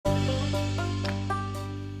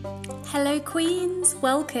Hello Queens,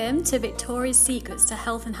 welcome to Victoria's Secrets to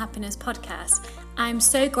Health and Happiness podcast. I'm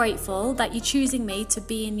so grateful that you're choosing me to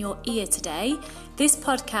be in your ear today. This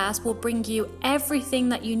podcast will bring you everything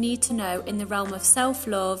that you need to know in the realm of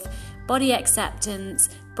self-love, body acceptance,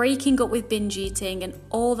 breaking up with binge eating and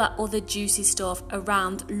all that other juicy stuff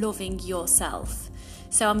around loving yourself.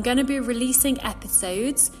 So I'm going to be releasing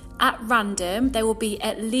episodes at random. There will be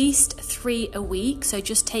at least 3 a week, so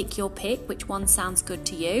just take your pick, which one sounds good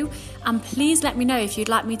to you. And please let me know if you'd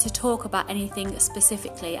like me to talk about anything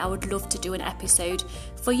specifically. I would love to do an episode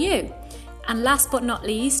for you. And last but not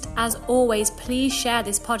least, as always, please share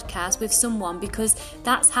this podcast with someone because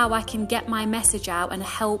that's how I can get my message out and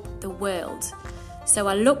help the world. So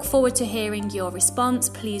I look forward to hearing your response.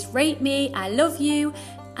 Please rate me. I love you.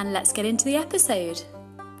 And let's get into the episode.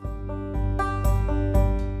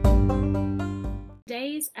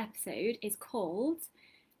 Today's episode is called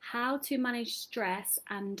How to Manage Stress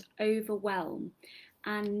and Overwhelm.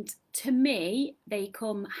 And to me, they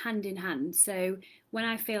come hand in hand. So when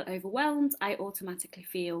I feel overwhelmed, I automatically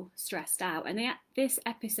feel stressed out. And this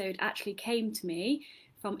episode actually came to me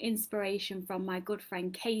from inspiration from my good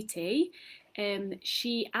friend Katie.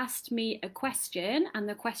 She asked me a question, and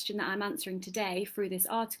the question that I'm answering today through this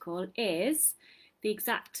article is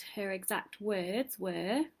her exact words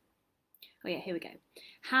were, here we go.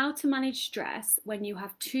 How to manage stress when you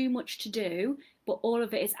have too much to do, but all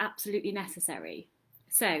of it is absolutely necessary.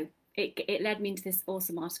 So it led me into this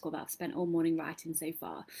awesome article that I've spent all morning writing so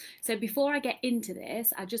far. So before I get into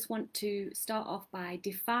this, I just want to start off by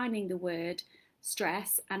defining the word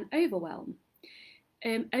stress and overwhelm.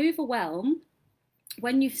 Overwhelm,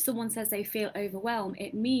 when someone says they feel overwhelmed,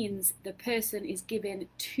 it means the person is given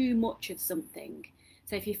too much of something.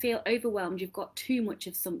 So if you feel overwhelmed, you've got too much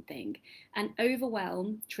of something. And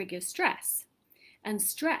overwhelm triggers stress. And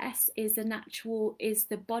stress is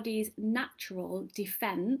the body's natural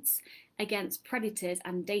defense against predators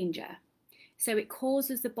and danger. So it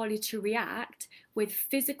causes the body to react with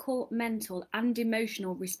physical, mental and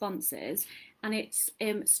emotional responses. And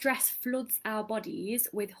stress floods our bodies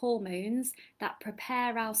with hormones that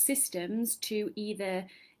prepare our systems to either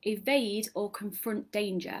evade or confront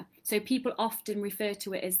danger. So people often refer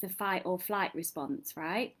to it as the fight or flight response,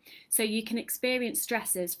 right? So you can experience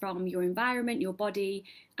stresses from your environment, your body,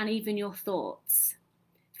 and even your thoughts.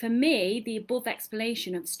 For me, the above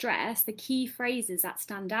explanation of stress, the key phrases that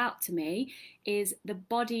stand out to me is the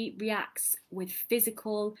body reacts with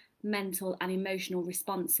physical, mental and emotional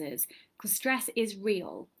responses, because stress is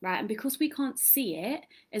real, right? And because we can't see it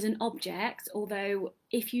as an object, although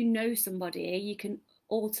if you know somebody, you can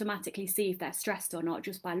automatically see if they're stressed or not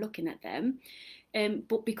just by looking at them.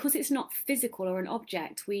 But because it's not physical or an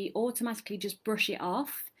object, we automatically just brush it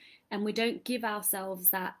off and we don't give ourselves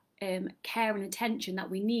that care and attention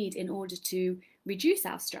that we need in order to reduce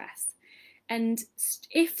our stress. And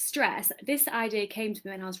if stress, this idea came to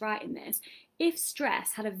me when I was writing this, if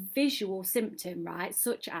stress had a visual symptom, right,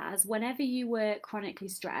 such as whenever you were chronically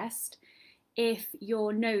stressed, if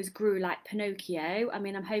your nose grew like Pinocchio, I'm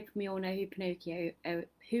hoping we all know who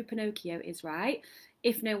Pinocchio is, right?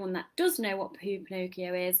 If no one that does know who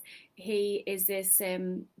Pinocchio is, he is this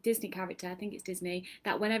Disney character, I think it's Disney,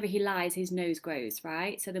 that whenever he lies, his nose grows,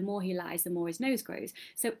 right? So the more he lies, the more his nose grows.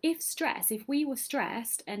 So if we were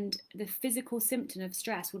stressed and the physical symptom of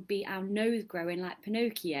stress would be our nose growing like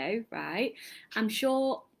Pinocchio, right? I'm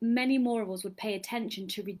sure many more of us would pay attention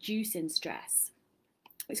to reducing stress.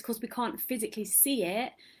 It's because we can't physically see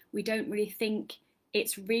it, we don't really think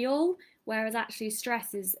it's real, whereas actually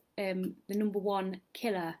stress is the number one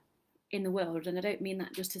killer in the world. And I don't mean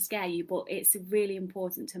that just to scare you, but it's really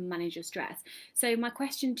important to manage your stress. So my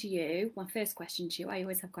question to you, my first question to you, I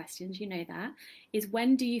always have questions, you know that, is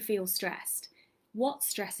when do you feel stressed? What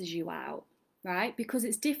stresses you out, right? Because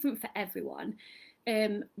it's different for everyone.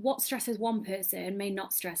 What stresses one person may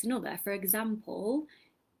not stress another. For example,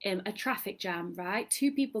 a traffic jam, right?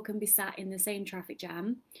 2 people can be sat in the same traffic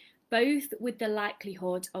jam, both with the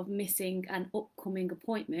likelihood of missing an upcoming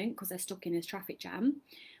appointment because they're stuck in this traffic jam.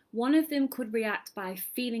 One of them could react by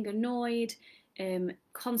feeling annoyed,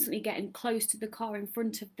 constantly getting close to the car in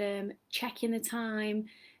front of them, checking the time,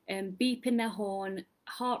 beeping their horn,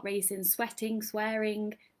 heart racing, sweating,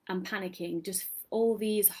 swearing, and panicking, just all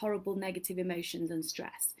these horrible negative emotions and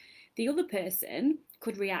stress. The other person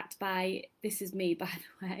could react by, this is me by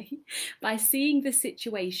the way, by seeing the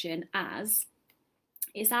situation as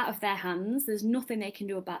it's out of their hands, there's nothing they can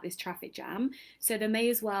do about this traffic jam, so they may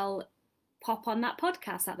as well pop on that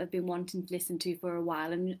podcast that they've been wanting to listen to for a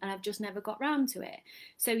while, and I've just never got round to it.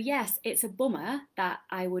 So yes, it's a bummer that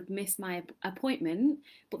I would miss my appointment,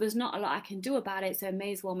 but there's not a lot I can do about it, so I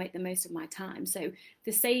may as well make the most of my time. So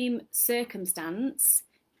the same circumstance,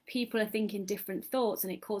 people are thinking different thoughts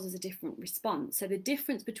and it causes a different response. So the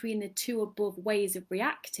difference between the two above ways of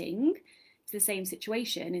reacting to the same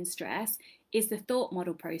situation in stress is the thought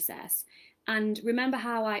model process. And remember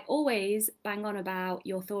how I always bang on about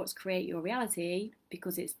your thoughts create your reality,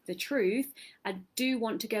 because it's the truth. I do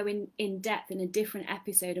want to go in depth in a different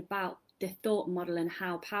episode about the thought model and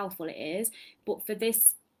how powerful it is. But for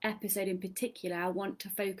this episode in particular, I want to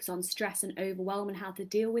focus on stress and overwhelm and how to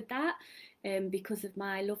deal with that, because of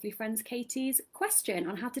my lovely friend Katie's question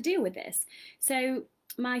on how to deal with this. So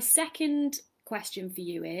my second question for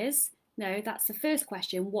you is, no, that's the first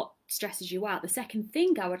question, what stresses you out? The second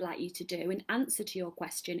thing I would like you to do in answer to your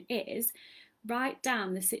question is write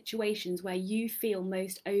down the situations where you feel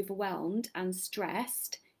most overwhelmed and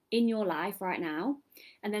stressed in your life right now.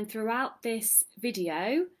 And then throughout this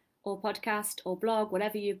video or podcast or blog,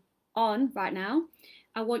 whatever you're on right now,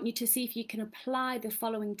 I want you to see if you can apply the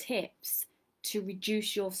following tips to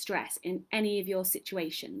reduce your stress in any of your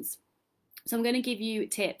situations. So I'm going to give you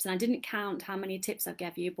tips, and I didn't count how many tips I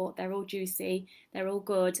gave you, but they're all juicy, they're all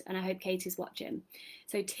good, and I hope Katie's watching.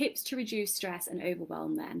 So tips to reduce stress and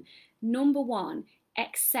overwhelm then. Number one,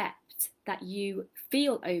 accept that you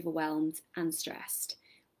feel overwhelmed and stressed.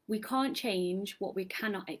 We can't change what we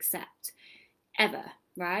cannot accept, ever,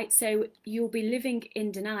 right? So you'll be living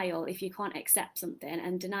in denial if you can't accept something,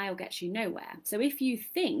 and denial gets you nowhere. So if you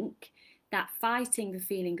think that fighting the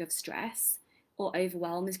feeling of stress or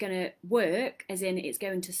overwhelm is going to work, as in it's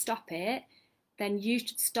going to stop it, then you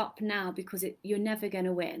should stop now, because you're never going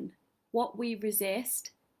to win. What we resist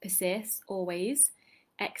persists always.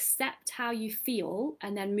 Accept how you feel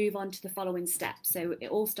and then move on to the following steps. So it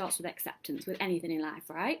all starts with acceptance with anything in life,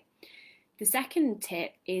 right? The second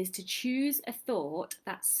tip is to choose a thought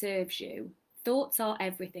that serves you. Thoughts are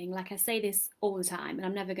everything. Like I say this all the time, and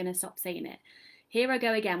I'm never going to stop saying it. Here I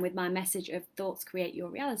go again with my message of thoughts create your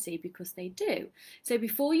reality, because they do. So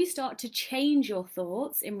before you start to change your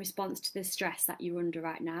thoughts in response to the stress that you're under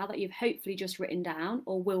right now, that you've hopefully just written down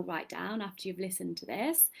or will write down after you've listened to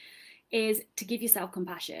this, is to give yourself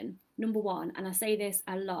compassion. Number one, and I say this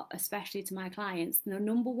a lot, especially to my clients, the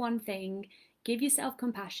number one thing, give yourself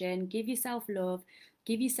compassion, give yourself love,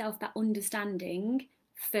 give yourself that understanding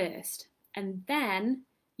first. And then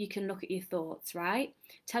you can look at your thoughts, right?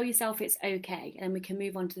 Tell yourself it's okay, and then we can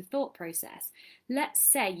move on to the thought process. Let's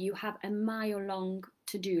say you have a mile-long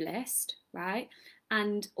to-do list, right?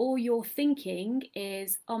 And all you're thinking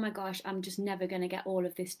is, oh my gosh, I'm just never going to get all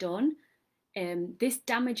of this done. This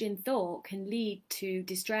damaging thought can lead to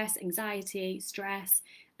distress, anxiety, stress,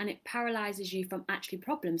 and it paralyzes you from actually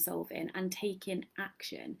problem solving and taking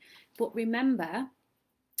action. But remember,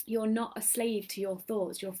 you're not a slave to your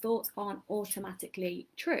thoughts. Your thoughts aren't automatically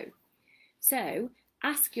true. So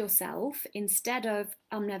ask yourself, instead of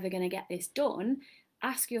I'm never going to get this done,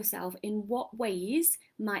 ask yourself, in what ways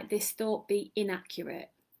might this thought be inaccurate,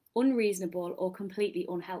 unreasonable, or completely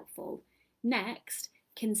unhelpful? Next,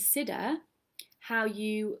 consider how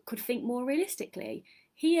you could think more realistically.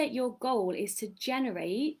 Here, your goal is to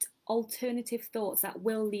generate alternative thoughts that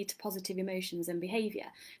will lead to positive emotions and behaviour.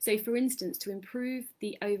 So for instance, to improve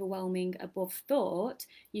the overwhelming above thought,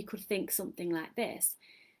 you could think something like this: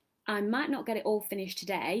 I might not get it all finished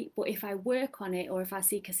today, but if I work on it or if I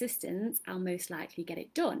seek assistance, I'll most likely get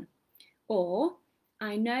it done. Or,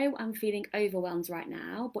 I know I'm feeling overwhelmed right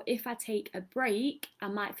now, but if I take a break, I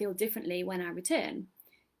might feel differently when I return.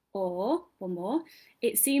 Or, one more,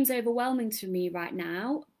 it seems overwhelming to me right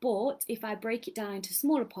now, but if I break it down into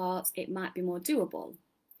smaller parts, it might be more doable.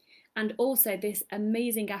 And also this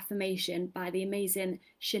amazing affirmation by the amazing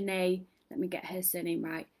Shanae, let me get her surname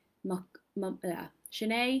right,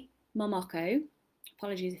 Shanae Momoko,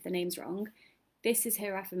 apologies if the name's wrong. This is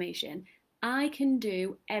her affirmation: I can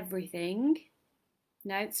do everything.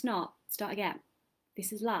 No, it's not. Start again.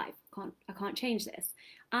 This is live. I can't change this.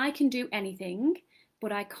 I can do anything,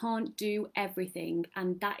 but I can't do everything,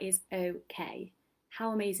 and that is okay.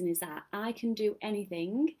 How amazing is that? I can do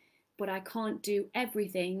anything, but I can't do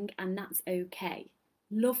everything, and that's okay.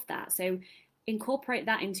 Love that. So incorporate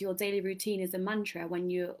that into your daily routine as a mantra when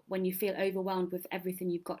you feel overwhelmed with everything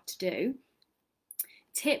you've got to do.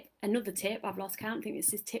 Another tip, I've lost count, I think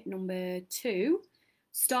this is tip number 2,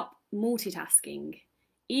 stop multitasking.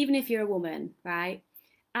 Even if you're a woman, right?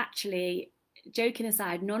 Actually, joking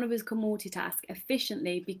aside, none of us can multitask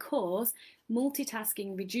efficiently because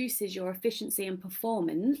multitasking reduces your efficiency and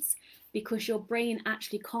performance because your brain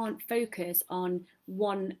actually can't focus on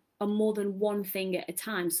more than one thing at a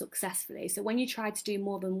time successfully. So when you try to do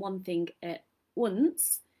more than one thing at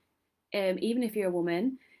once, even if you're a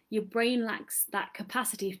woman, your brain lacks that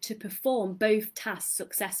capacity to perform both tasks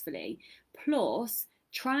successfully. Plus,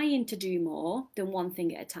 trying to do more than one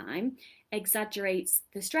thing at a time exaggerates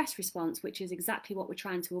the stress response, which is exactly what we're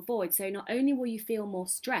trying to avoid. So, not only will you feel more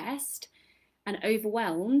stressed and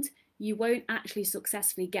overwhelmed, you won't actually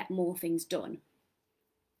successfully get more things done.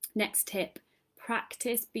 Next tip,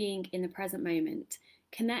 practice being in the present moment.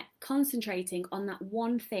 Concentrating on that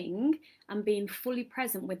one thing and being fully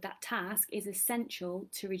present with that task is essential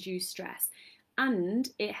to reduce stress. And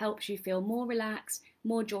it helps you feel more relaxed,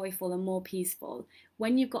 more joyful, and more peaceful.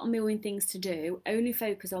 When you've got a million things to do, only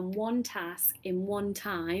focus on one task in one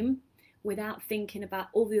time without thinking about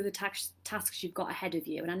all the other tasks you've got ahead of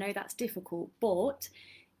you. And I know that's difficult, but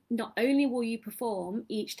not only will you perform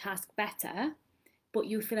each task better, but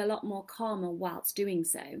you'll feel a lot more calmer whilst doing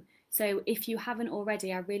so. So if you haven't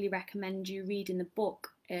already, I really recommend you reading the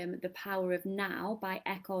book The Power of Now by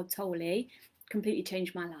Eckhart Tolle. Completely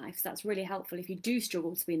changed my life. So that's really helpful if you do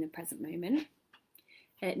struggle to be in the present moment.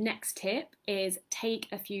 Next tip is take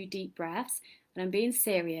a few deep breaths. And I'm being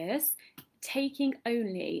serious. Taking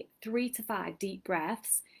only 3 to 5 deep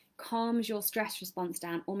breaths calms your stress response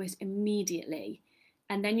down almost immediately.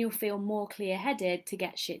 And then you'll feel more clear-headed to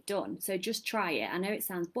get shit done. So just try it. I know it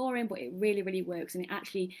sounds boring, but it really, really works. And it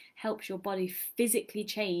actually helps your body physically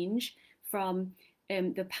change from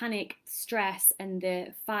the panic, stress, and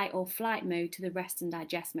the fight or flight mode to the rest and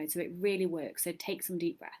digest mode. So it really works. So take some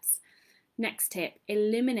deep breaths. Next tip,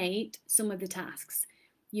 eliminate some of the tasks.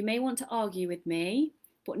 You may want to argue with me,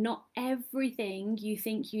 but not everything you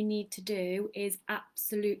think you need to do is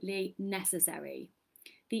absolutely necessary.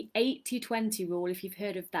 The 80-20 rule, if you've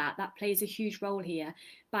heard of that, that plays a huge role here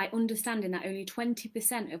by understanding that only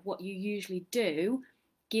 20% of what you usually do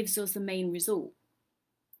gives us the main result.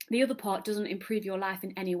 The other part doesn't improve your life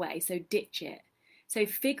in any way, so ditch it. So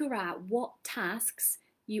figure out what tasks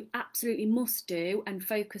you absolutely must do and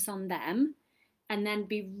focus on them, and then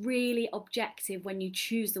be really objective when you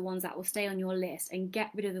choose the ones that will stay on your list and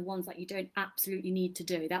get rid of the ones that you don't absolutely need to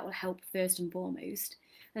do. That will help first and foremost.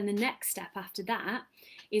 Then the next step after that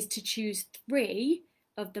is to choose 3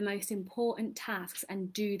 of the most important tasks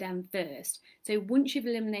and do them first. So once you've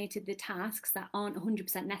eliminated the tasks that aren't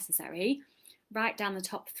 100% necessary, write down the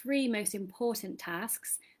top 3 most important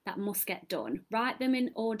tasks that must get done. Write them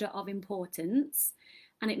in order of importance.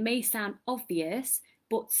 And it may sound obvious,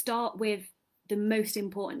 but start with the most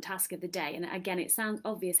important task of the day. And again, it sounds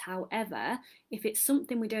obvious. However, if it's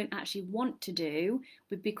something we don't actually want to do,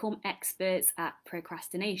 we become experts at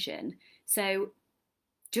procrastination. So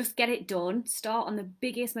just get it done. Start on the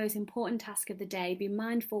biggest, most important task of the day. Be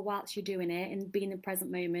mindful whilst you're doing it and be in the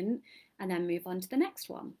present moment, and then move on to the next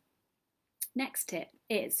one. Next tip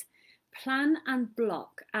is plan and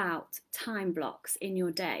block out time blocks in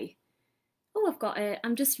your day. Oh,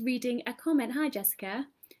 I'm just reading a comment. Hi, Jessica.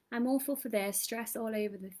 I'm awful for this, stress all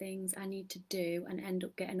over the things I need to do and end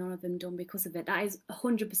up getting none of them done because of it. That is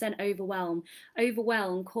 100% overwhelm.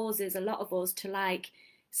 Overwhelm causes a lot of us to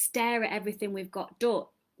stare at everything we've got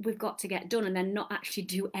to get done and then not actually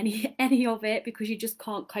do any of it because you just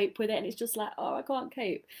can't cope with it, and it's just like, oh, I can't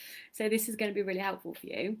cope. So this is going to be really helpful for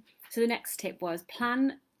you. So the next tip was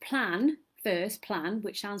plan,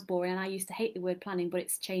 which sounds boring, and I used to hate the word planning, but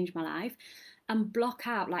it's changed my life. And block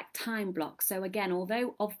out time blocks. So again,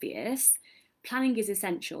 although obvious, planning is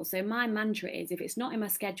essential. So my mantra is, if it's not in my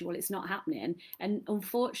schedule, it's not happening. And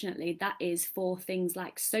unfortunately, that is for things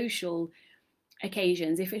like social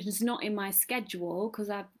occasions. If it's not in my schedule, because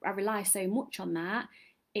I rely so much on that,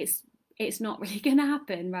 it's not really going to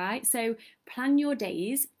happen, right? So plan your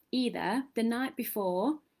days either the night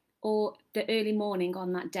before or the early morning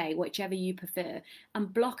on that day, whichever you prefer,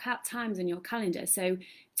 and block out times in your calendar. So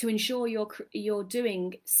to ensure you're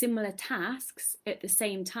doing similar tasks at the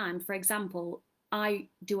same time. For example, I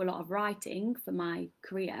do a lot of writing for my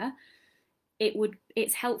career.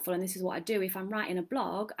 It's helpful, and this is what I do. If I'm writing a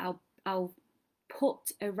blog, I'll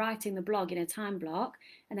put writing the blog in a time block,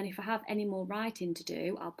 and then if I have any more writing to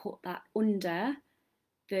do, I'll put that under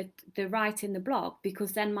the writing the blog,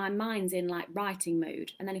 because then my mind's in writing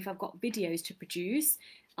mode. And then if I've got videos to produce,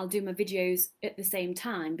 I'll do my videos at the same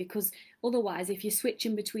time, because otherwise if you're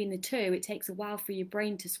switching between the two, it takes a while for your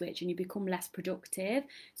brain to switch and you become less productive.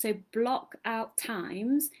 So block out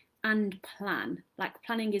times and plan.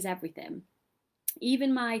 Planning is everything.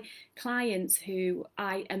 Even my clients who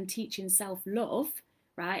I am teaching self-love,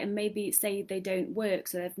 right, and maybe say they don't work,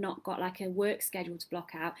 so they've not got like a work schedule to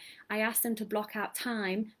block out, I ask them to block out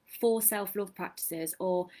time for self-love practices.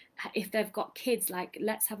 Or if they've got kids, like,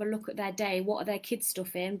 let's have a look at their day, what are their kids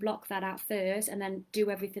stuff in, block that out first, and then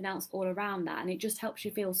do everything else all around that. And it just helps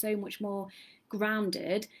you feel so much more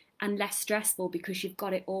grounded and less stressful because you've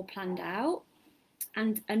got it all planned out.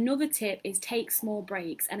 And another tip is take small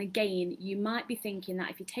breaks. And again, you might be thinking that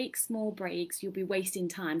if you take small breaks, you'll be wasting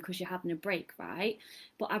time because you're having a break, right?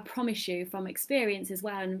 But I promise you from experience as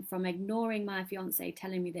well, and from ignoring my fiance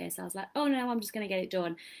telling me this, I was like, oh no, I'm just going to get it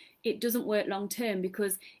done. It doesn't work long term,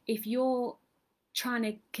 because if you're trying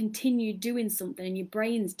to continue doing something and your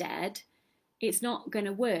brain's dead, it's not going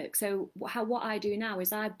to work. So what I do now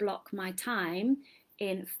is I block my time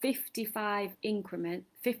in 55 minute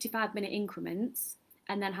increments,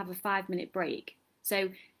 and then have a 5 minute break. So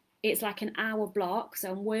it's like an hour block.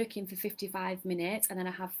 So I'm working for 55 minutes and then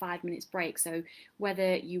I have 5 minutes break. So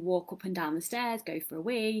whether you walk up and down the stairs, go for a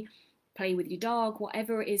wee, play with your dog,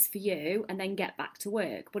 whatever it is for you, and then get back to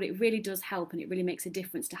work. But it really does help, and it really makes a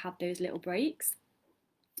difference to have those little breaks.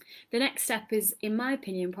 The next step is, in my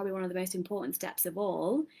opinion, probably one of the most important steps of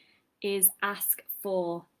all, is ask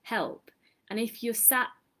for help. And if you're sat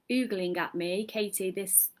oogling at me, Katie,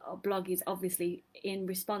 this blog is obviously in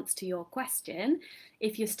response to your question.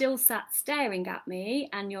 If you're still sat staring at me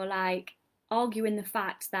and you're like arguing the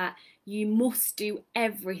fact that you must do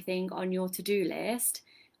everything on your to-do list,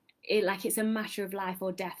 like it's a matter of life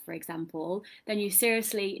or death, for example, then you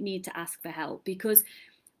seriously need to ask for help. Because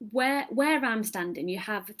where I'm standing, you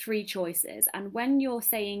have three choices, and when you're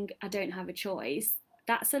saying I don't have a choice,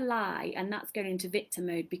 that's a lie, and that's going into victim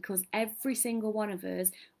mode, because every single one of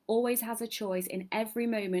us always has a choice in every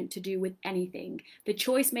moment to do with anything. The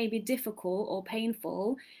choice may be difficult or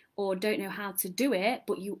painful or don't know how to do it,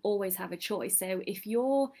 but you always have a choice. So if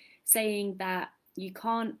you're saying that you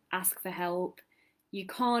can't ask for help, you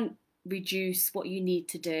can't reduce what you need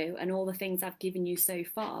to do, and all the things I've given you so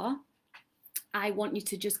far, I want you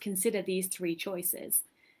to just consider these three choices.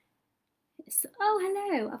 Oh,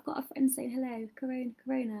 hello. I've got a friend saying hello.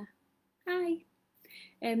 Corona. Hi.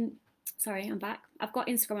 Sorry, I'm back. I've got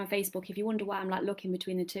Instagram and Facebook. If you wonder why I'm like looking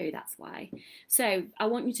between the two, that's why. So I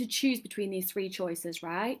want you to choose between these three choices,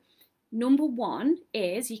 right? Number one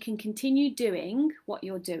is you can continue doing what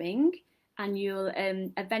you're doing, and you'll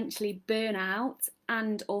eventually burn out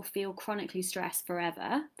and or feel chronically stressed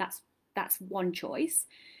forever. That's one choice.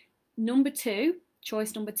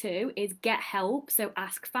 Choice number two is get help. So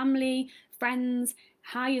ask family, friends,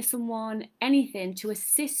 hire someone, anything to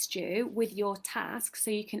assist you with your tasks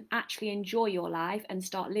so you can actually enjoy your life and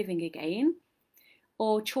start living again.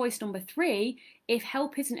 Or choice number three, if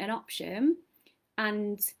help isn't an option,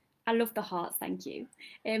 and I love the hearts, thank you.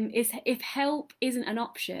 If help isn't an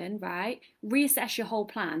option, right, reassess your whole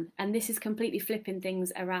plan. And this is completely flipping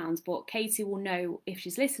things around, but Katie will know if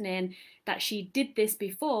she's listening that she did this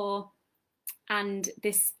before, and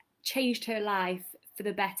this changed her life for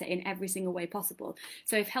the better in every single way possible.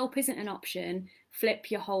 So if help isn't an option, flip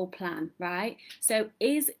your whole plan, right? So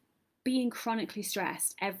is being chronically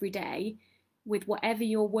stressed every day with whatever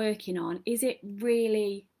you're working on, is it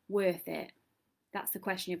really worth it? That's the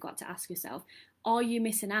question you've got to ask yourself. Are you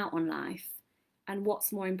missing out on life? And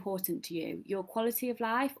what's more important to you, your quality of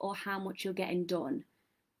life or how much you're getting done?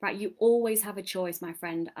 Right, you always have a choice, my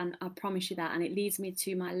friend, and I promise you that. And it leads me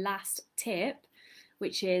to my last tip,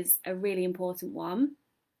 which is a really important one.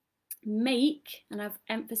 Make, and I've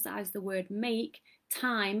emphasised the word make,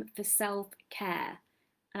 time for self-care.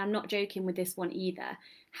 And I'm not joking with this one either.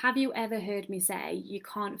 Have you ever heard me say you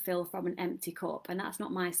can't fill from an empty cup? And that's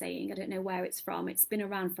not my saying. I don't know where it's from. It's been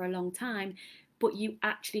around for a long time, but you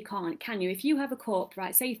actually can't, can you? If you have a cup,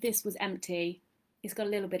 right, say if this was empty, it's got a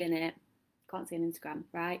little bit in it, can't see on Instagram,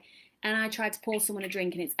 right? And I tried to pour someone a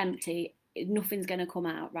drink and it's empty, nothing's going to come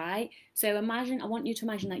out, right? So I want you to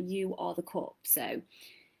imagine that you are the cup. So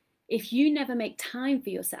if you never make time for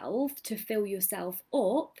yourself to fill yourself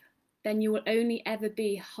up, then you will only ever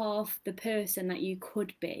be half the person that you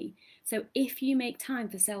could be. So if you make time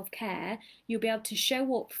for self-care, you'll be able to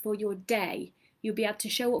show up for your day. You'll be able to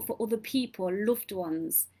show up for other people, loved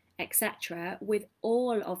ones, etc., with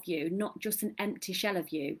all of you, not just an empty shell of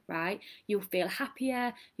you, right? You'll feel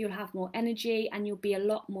happier, you'll have more energy, and you'll be a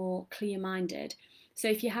lot more clear-minded. So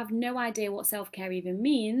if you have no idea what self-care even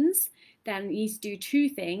means, then you need to do two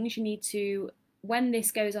things. You need to, when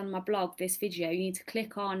this goes on my blog, this video, you need to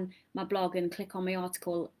click on my blog and click on my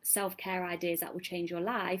article, Self-Care Ideas That Will Change Your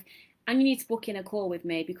Life, and you need to book in a call with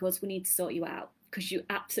me because we need to sort you out. because you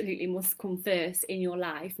absolutely must come first in your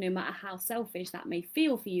life, no matter how selfish that may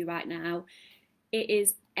feel for you right now. It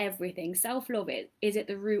is everything. Self-love is at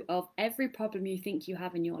the root of every problem you think you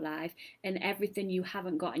have in your life and everything you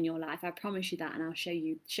haven't got in your life. I promise you that, and I'll show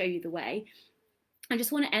you the way. I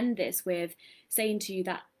just want to end this with saying to you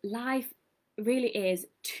that life really is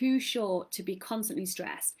too short to be constantly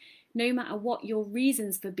stressed, no matter what your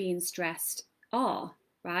reasons for being stressed are,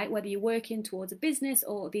 right? Whether you're working towards a business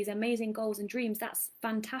or these amazing goals and dreams, that's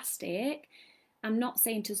fantastic. I'm not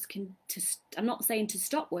saying to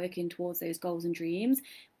stop working towards those goals and dreams,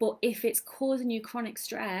 but if it's causing you chronic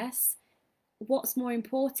stress, what's more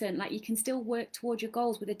important? Like, you can still work towards your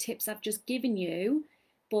goals with the tips I've just given you,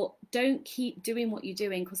 but don't keep doing what you're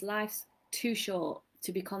doing, because life's too short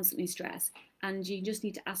to be constantly stressed. And you just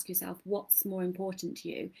need to ask yourself, what's more important to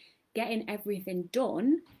you? Getting everything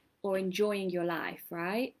done or enjoying your life,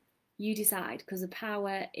 right? You decide, because the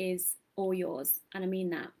power is all yours. And I mean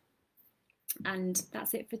that. And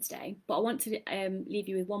that's it for today. But I want to leave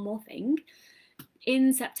you with one more thing.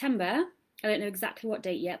 In September, I don't know exactly what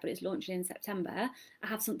date yet, but it's launching in September. I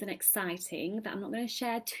have something exciting that I'm not going to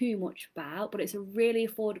share too much about, but it's a really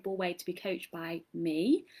affordable way to be coached by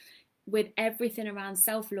me with everything around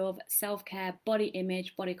self-love, self-care, body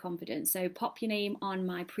image, body confidence. So pop your name on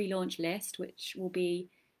my pre-launch list, which will be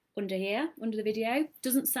under here, under the video.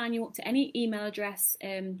 Doesn't sign you up to any email address,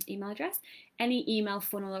 any email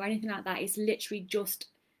funnel or anything like that. It's literally just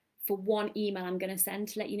for one email I'm going to send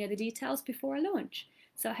to let you know the details before I launch.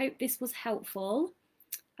 So I hope this was helpful.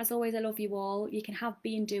 As always, I love you all. You can have,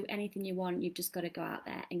 be and do anything you want. You've just got to go out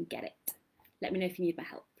there and get it. Let me know if you need my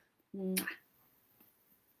help. Mwah.